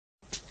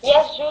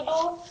يسجد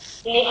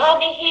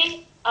لهذه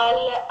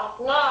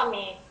الأصنام،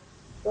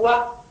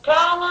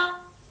 وكان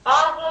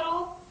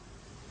آخر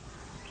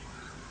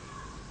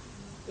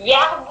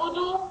يعبد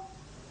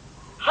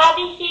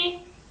هذه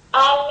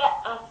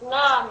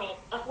الأصنام.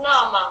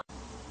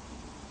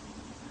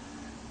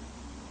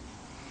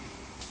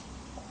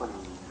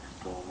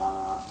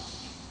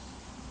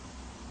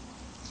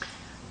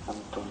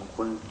 أنتم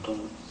قلتم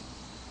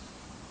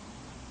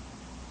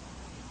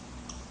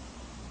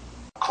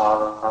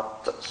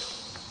قالت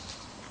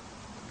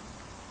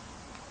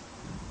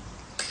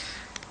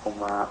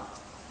هما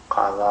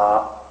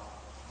قالا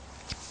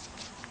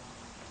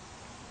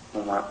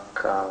هما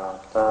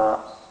قالتا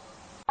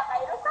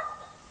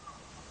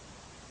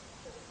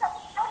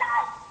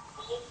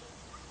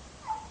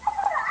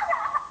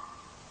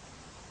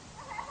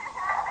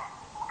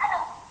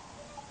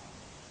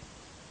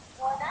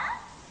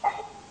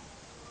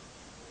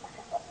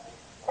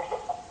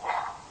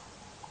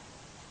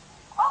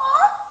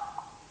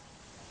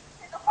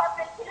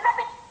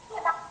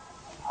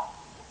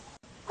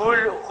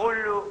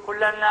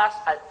كل الناس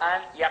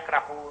الآن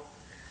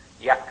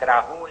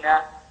يكرهون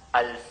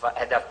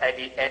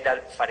هذا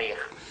الفريق.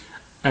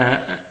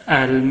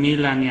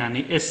 الميلان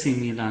يعني اسي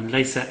ميلان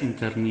ليس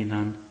انتر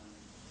ميلان.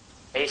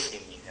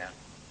 اسي ميلان.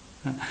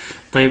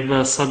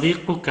 طيب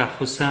صديقك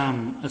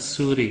حسام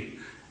السوري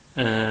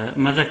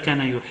ماذا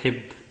كان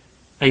يحب؟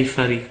 أي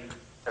فريق؟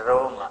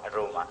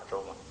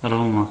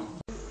 روما.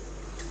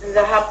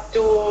 ذهبت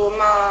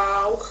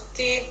مع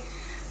أختي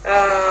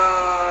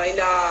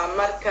إلى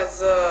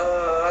مركز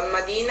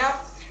المدينة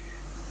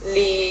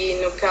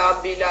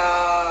لنقابل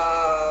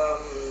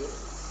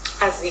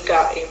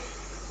أصدقائي.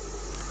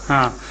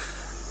 نعم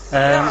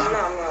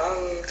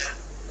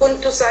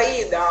كنت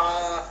سعيدة،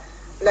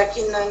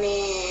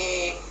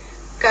 لكنني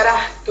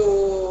كرهت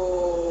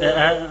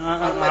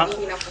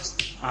المدينة.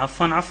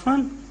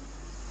 عفوا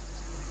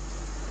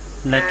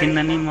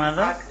لكنني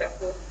ماذا؟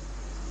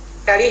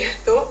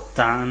 كرهت.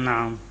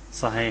 نعم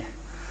صحيح.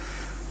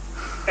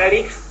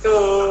 كرهت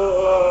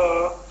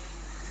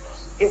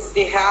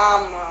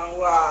ازدحام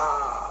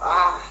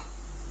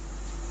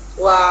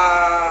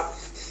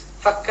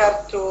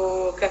وفكرت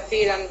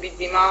كثيرا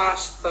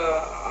بدمشق.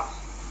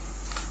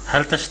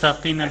 هل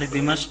تشتاقين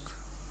لدمشق؟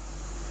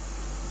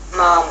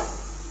 نعم.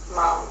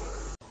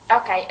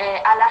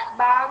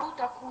 الأخبار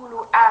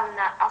تقول أن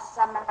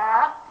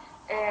السماء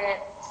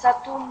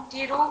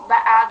ستمطر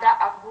بعد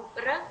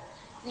الظهر،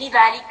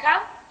 لذلك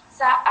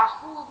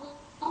سأخذ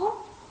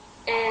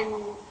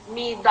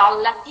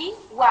مظلتي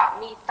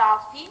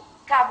ومطافي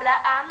قبل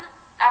أن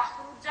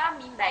أخرج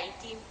من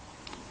بيتي.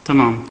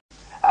 تمام.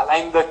 هل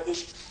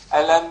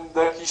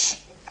عندك شك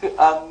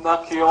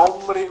أنك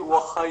عمري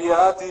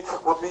وحياتي،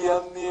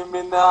 وبأني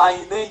من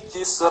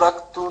عينيك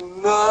سرقت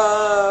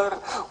النار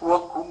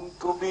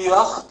وقمت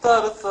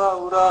بأخطر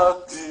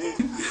ثوراتي،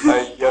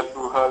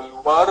 أيتها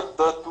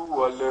الوردة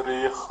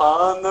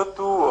والريحانة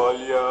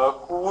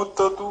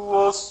والياقوتة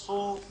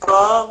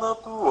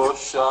والسلطانة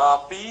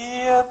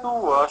والشعبية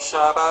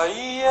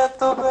والشرعية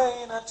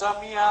بين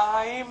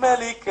جميع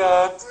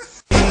ملكات.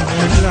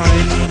 هل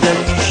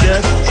عندك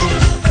شك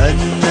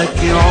أنك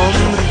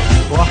عمري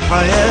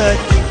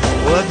وحياتي،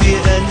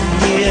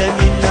 وبأني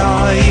من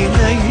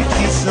عينيك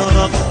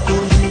سرقت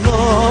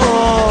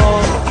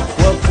النار